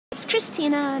It's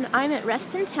Christina, and I'm at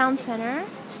Reston Town Center,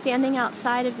 standing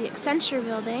outside of the Accenture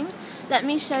building. Let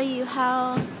me show you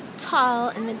how tall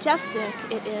and majestic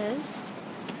it is.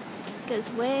 It goes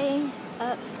way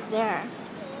up there.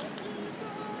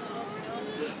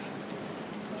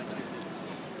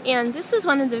 And this was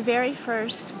one of the very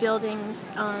first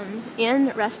buildings in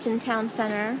Reston Town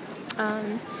Center.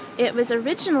 It was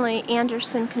originally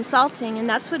Anderson Consulting, and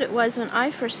that's what it was when I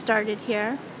first started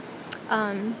here.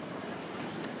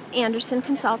 Anderson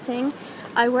Consulting.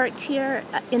 I worked here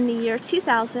in the year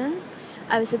 2000.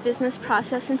 I was a business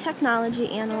process and technology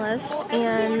analyst,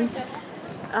 and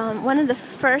one of the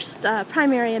first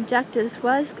primary objectives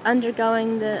was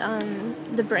undergoing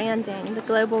the branding, the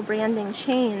global branding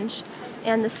change,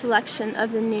 and the selection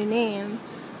of the new name,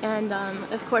 and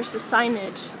of course the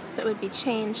signage that would be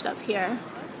changed up here.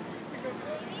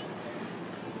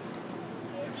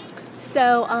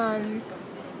 So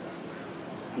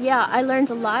yeah, I learned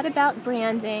a lot about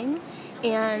branding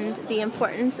and the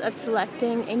importance of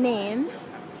selecting a name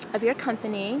of your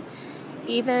company,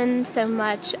 even so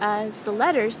much as the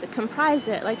letters that comprise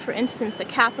it. Like, for instance, a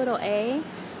capital A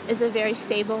is a very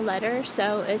stable letter,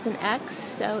 so is an X,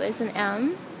 so is an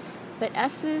M. But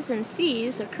S's and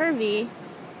C's are curvy,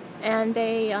 and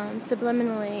they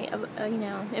subliminally,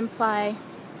 imply,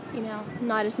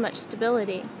 not as much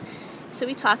stability. So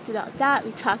we talked about that.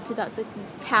 We talked about the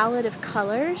palette of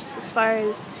colors, as far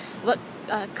as what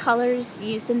colors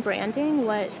used in branding,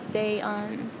 what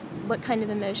kind of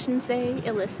emotions they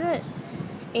elicit,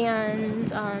 and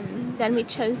then we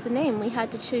chose the name. We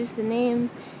had to choose the name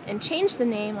and change the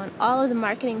name on all of the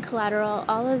marketing collateral,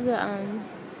 all of the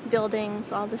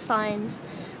buildings, all the signs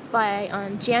by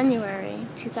January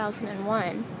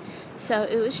 2001. So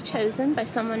it was chosen by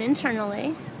someone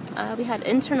internally. We had an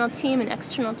internal team and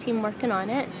external team working on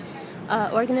it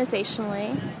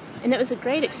organizationally, and it was a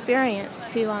great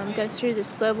experience to go through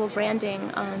this global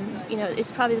branding.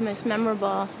 It's probably the most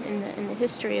memorable in the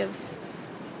history of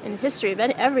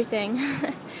everything.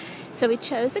 So we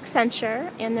chose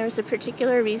Accenture, and there was a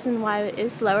particular reason why it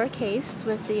is lowercase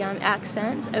with the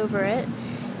accent over it,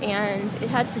 and it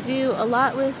had to do a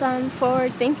lot with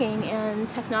forward thinking and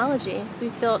technology. We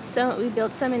built so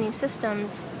many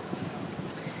systems.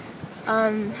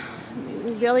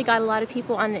 We really got a lot of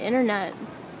people on the internet,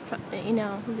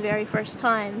 the very first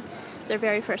time, their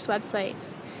very first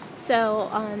websites. So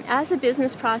as a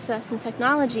business process and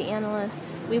technology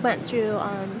analyst, we went through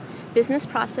business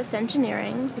process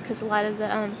engineering, because a lot of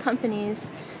the companies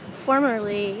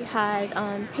formerly had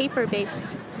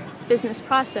paper-based business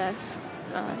process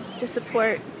to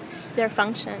support their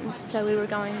functions. So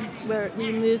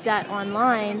we moved that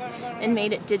online and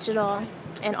made it digital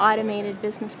and automated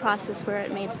business process where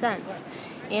it made sense.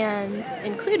 And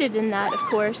included in that, of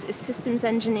course, is systems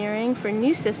engineering for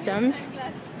new systems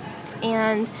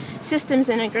and systems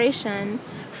integration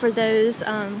for those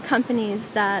companies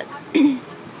that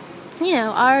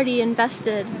already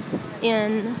invested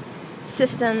in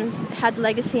systems, had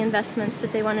legacy investments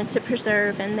that they wanted to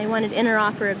preserve, and they wanted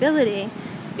interoperability,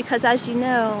 because, as you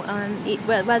know,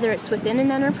 whether it's within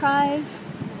an enterprise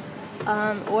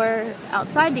or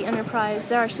outside the enterprise,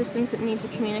 there are systems that need to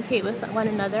communicate with one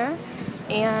another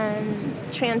and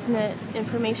transmit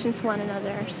information to one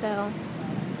another. So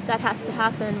that has to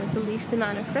happen with the least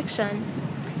amount of friction.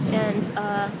 And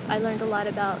I learned a lot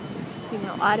about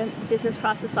business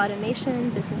process automation,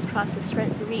 business process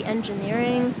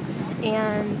re-engineering,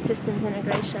 and systems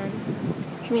integration,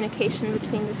 communication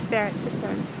between disparate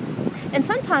systems. And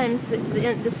sometimes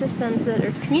the systems that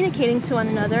are communicating to one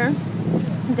another,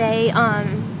 they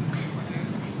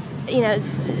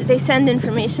send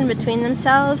information between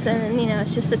themselves, and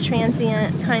it's just a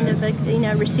transient kind of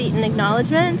receipt and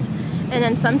acknowledgement. And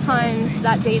then sometimes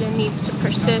that data needs to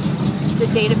persist the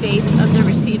database of the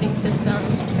receiving system.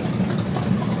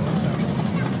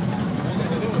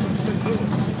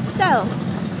 So,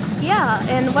 yeah,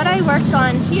 and what I worked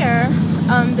on here,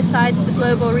 besides the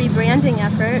global rebranding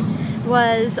effort,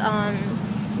 was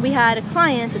we had a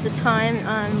client at the time,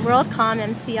 WorldCom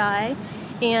MCI,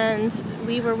 and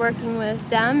we were working with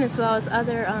them as well as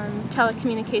other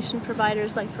telecommunication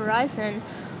providers like Verizon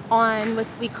on what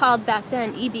we called back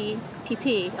then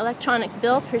EBPP, Electronic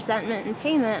Bill Presentment and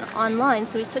Payment online.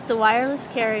 So we took the wireless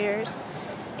carriers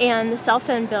and the cell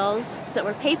phone bills that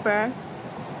were paper,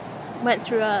 went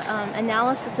through an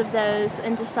analysis of those,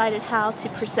 and decided how to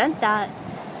present that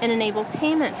and enable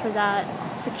payment for that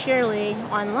securely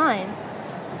online.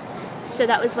 So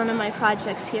that was one of my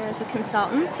projects here as a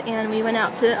consultant, and we went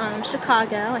out to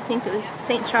Chicago, I think it was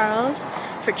St. Charles,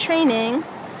 for training,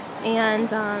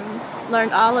 and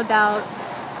learned all about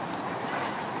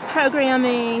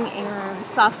programming and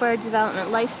software development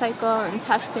lifecycle and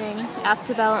testing, app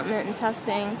development and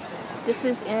testing. This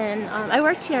was I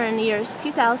worked here in the years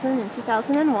 2000 and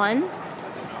 2001,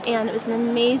 and it was an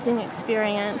amazing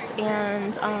experience.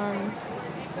 And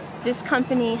this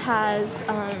company has,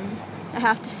 I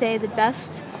have to say, the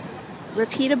best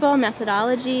repeatable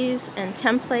methodologies and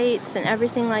templates and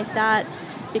everything like that,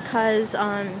 because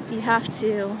you have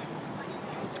to,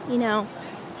 oh,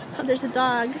 there's a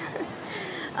dog.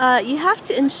 You have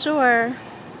to ensure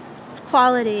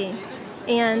quality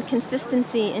and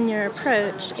consistency in your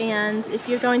approach, and if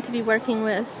you're going to be working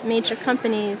with major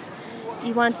companies,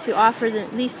 you want to offer the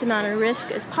least amount of risk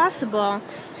as possible,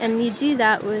 and you do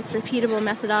that with repeatable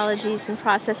methodologies and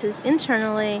processes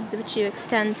internally which you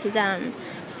extend to them.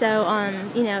 So,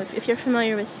 if you're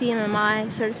familiar with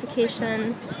CMMI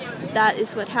certification, that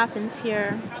is what happens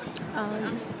here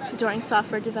during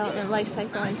software development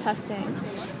lifecycle and testing.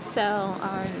 So,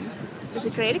 it was a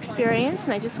great experience,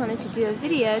 and I just wanted to do a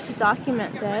video to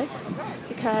document this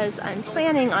because I'm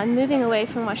planning on moving away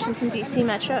from Washington, D.C.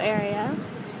 metro area,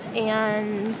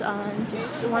 and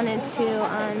just wanted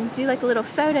to do like a little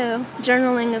photo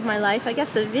journaling of my life, I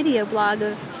guess a video blog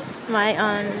of my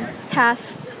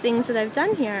past things that I've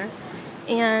done here.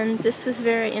 And this was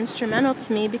very instrumental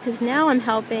to me because now I'm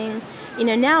helping,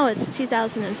 now it's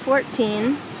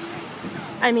 2014.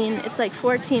 I mean, it's like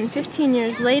 15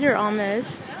 years later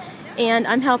almost, and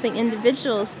I'm helping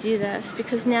individuals do this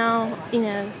because now,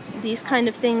 these kind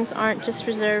of things aren't just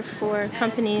reserved for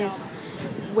companies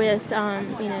with,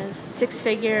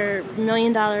 six-figure,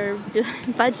 million-dollar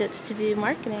budgets to do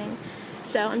marketing.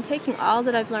 So I'm taking all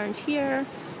that I've learned here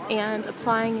and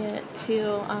applying it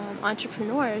to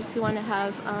entrepreneurs who want to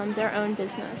have their own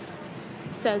business.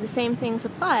 So the same things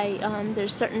apply.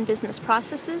 There's certain business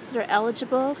processes that are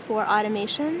eligible for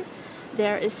automation.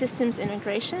 There is systems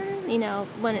integration.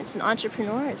 When it's an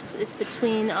entrepreneur, it's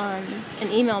between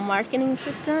an email marketing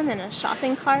system and a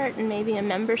shopping cart and maybe a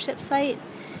membership site.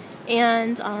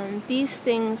 And these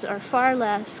things are far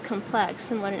less complex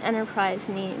than what an enterprise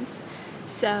needs.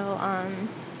 So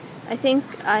I think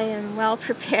I am well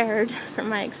prepared for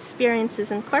my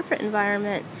experiences in corporate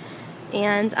environment,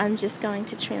 and I'm just going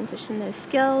to transition those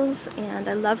skills, and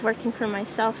I love working for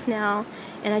myself now,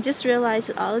 and I just realized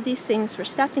that all of these things were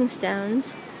stepping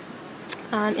stones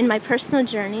in my personal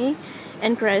journey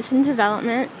and growth and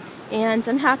development, and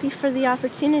I'm happy for the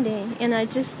opportunity, and I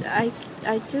just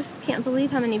can't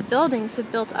believe how many buildings have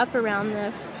built up around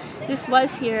this. This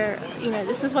was here,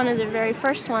 this is one of the very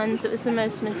first ones. It was the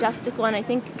most majestic one. I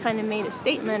think it kind of made a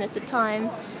statement at the time,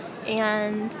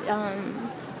 and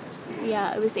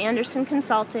it was Anderson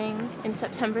Consulting in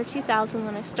September 2000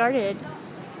 when I started,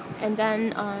 and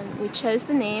then we chose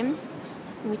the name,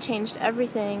 and we changed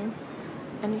everything,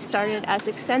 and we started as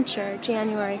Accenture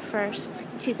January 1st,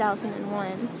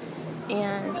 2001,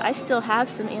 and I still have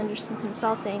some Anderson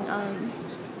Consulting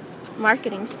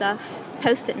marketing stuff,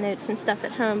 post-it notes and stuff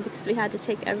at home because we had to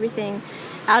take everything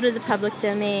out of the public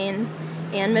domain,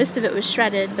 and most of it was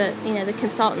shredded, but the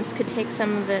consultants could take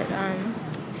some of it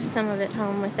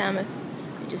home with them if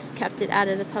we just kept it out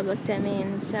of the public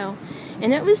domain. So,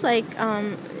 and it was like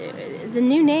the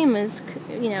new name was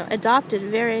adopted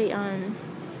very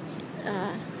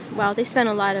well. They spent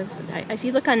a lot of, if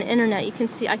you look on the internet, you can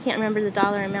see, I can't remember the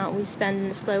dollar amount we spend in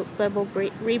this global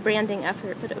rebranding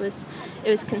effort, but it was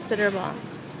considerable.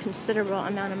 It was a considerable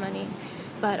amount of money.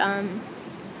 But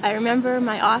I remember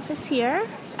my office here.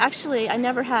 Actually, I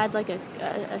never had like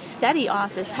a steady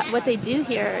office. What they do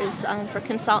here is for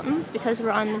consultants, because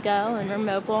we're on the go and we're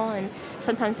mobile, and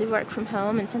sometimes we work from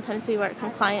home and sometimes we work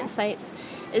from client sites,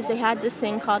 is they had this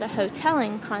thing called a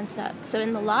hoteling concept. So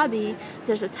in the lobby,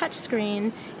 there's a touch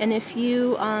screen, and if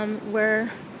you were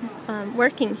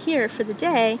working here for the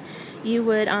day, you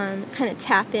would kind of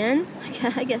tap in,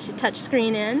 I guess you touch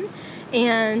screen in,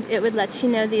 and it would let you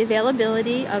know the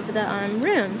availability of the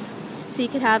rooms. So you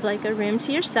could have like a room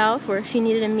to yourself, or if you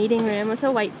needed a meeting room with a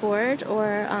whiteboard,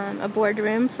 or a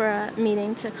boardroom for a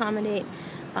meeting to accommodate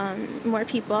more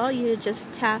people, you would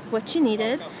just tap what you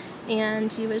needed,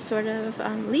 and you would sort of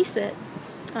lease it.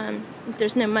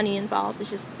 There's no money involved, it's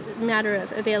just a matter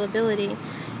of availability.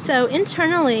 So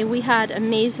internally we had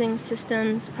amazing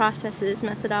systems, processes,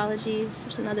 methodologies.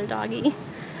 There's another doggy.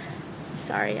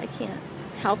 Sorry, I can't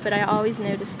help it, I always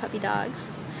notice puppy dogs.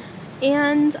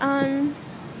 And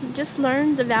just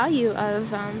learned the value of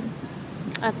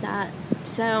that.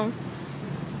 So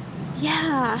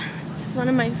yeah, this is one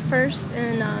of my first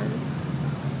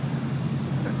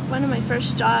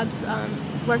jobs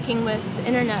working with the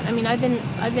internet. I mean, I've been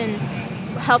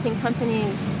helping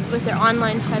companies with their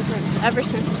online presence ever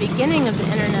since the beginning of the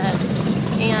internet,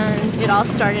 and it all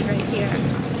started right here.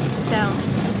 So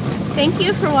thank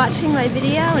you for watching my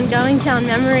video and going down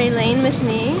memory lane with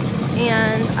me,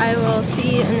 and I will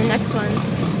see you in the next one.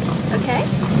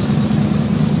 Okay?